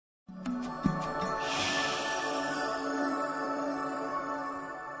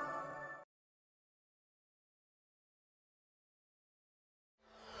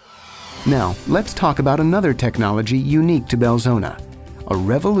Now, let's talk about another technology unique to Belzona, a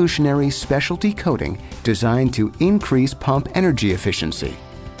revolutionary specialty coating designed to increase pump energy efficiency.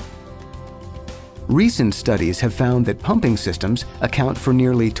 Recent studies have found that pumping systems account for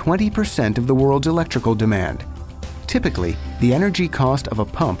nearly 20% of the world's electrical demand. Typically, the energy cost of a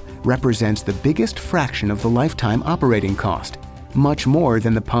pump represents the biggest fraction of the lifetime operating cost, much more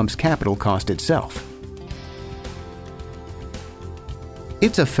than the pump's capital cost itself.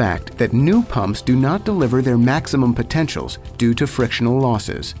 It's a fact that new pumps do not deliver their maximum potentials due to frictional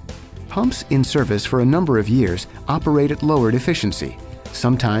losses. Pumps in service for a number of years operate at lowered efficiency,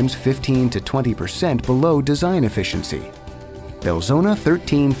 sometimes 15 to 20% below design efficiency. Belzona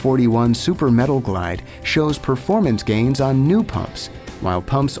 1341 Super Metal Glide shows performance gains on new pumps, while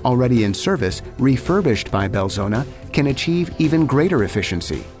pumps already in service refurbished by Belzona can achieve even greater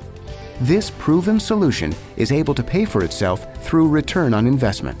efficiency. This proven solution is able to pay for itself through return on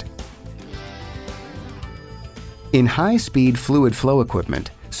investment. In high-speed fluid flow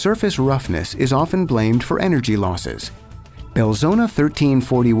equipment, surface roughness is often blamed for energy losses. Belzona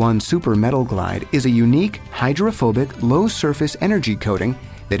 1341 Super Metal Glide is a unique, hydrophobic, low-surface energy coating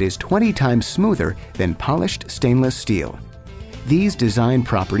that is 20 times smoother than polished stainless steel. These design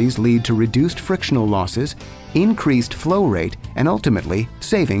properties lead to reduced frictional losses, increased flow rate, and ultimately,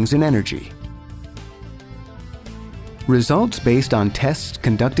 savings in energy. Results based on tests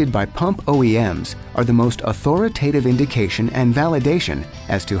conducted by pump OEMs are the most authoritative indication and validation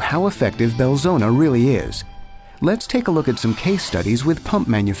as to how effective Belzona really is. Let's take a look at some case studies with pump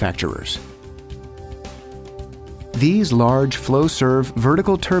manufacturers. These large FLOWSERVE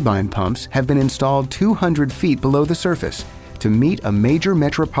vertical turbine pumps have been installed 200 feet below the surface to meet a major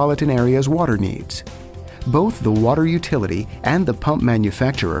metropolitan area's water needs. Both the water utility and the pump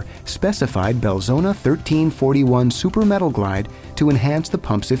manufacturer specified Belzona 1341 Super Metal Glide to enhance the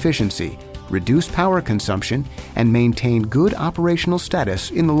pump's efficiency, reduce power consumption, and maintain good operational status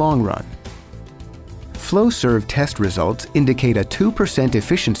in the long run. FlowServe test results indicate a 2%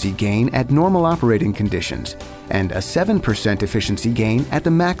 efficiency gain at normal operating conditions and a 7% efficiency gain at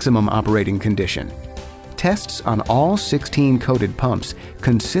the maximum operating condition. Tests on all 16 coated pumps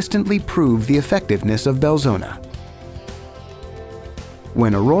consistently prove the effectiveness of Belzona.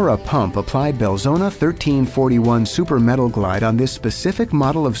 When AURORA Pump applied Belzona 1341 Super Metal Glide on this specific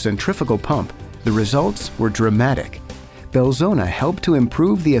model of centrifugal pump, the results were dramatic. Belzona helped to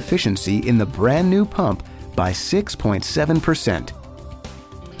improve the efficiency in the brand new pump by 6.7%.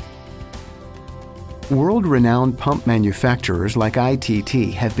 World-renowned pump manufacturers like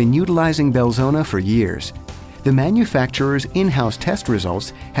ITT have been utilizing Belzona for years. The manufacturer's in-house test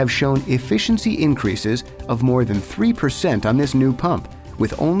results have shown efficiency increases of more than 3% on this new pump,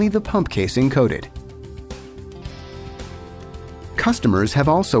 with only the pump casing coated. Customers have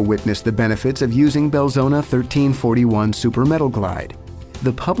also witnessed the benefits of using Belzona 1341 Super Metal Glide.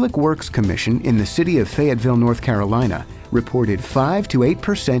 The Public Works Commission in the city of Fayetteville, North Carolina, reported 5 to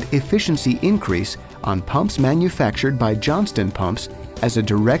 8% efficiency increase on pumps manufactured by Johnston Pumps as a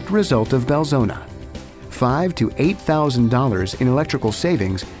direct result of Belzona. $5,000 to $8,000 in electrical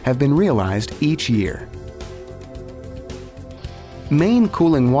savings have been realized each year. Main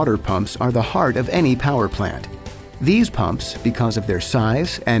cooling water pumps are the heart of any power plant. These pumps, because of their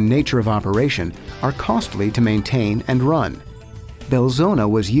size and nature of operation, are costly to maintain and run. Belzona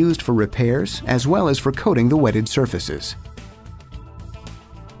was used for repairs as well as for coating the wetted surfaces.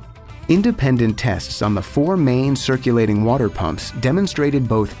 Independent tests on the 4 main circulating water pumps demonstrated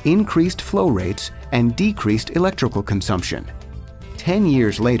both increased flow rates and decreased electrical consumption. 10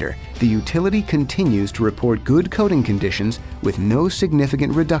 years later, the utility continues to report good coating conditions with no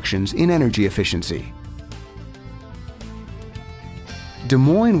significant reductions in energy efficiency. Des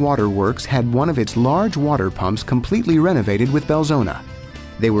Moines Water Works had one of its large water pumps completely renovated with Belzona.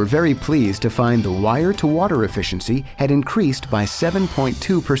 They were very pleased to find the wire-to-water efficiency had increased by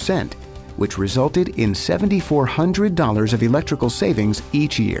 7.2%, which resulted in $7,400 of electrical savings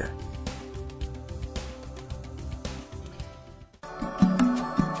each year.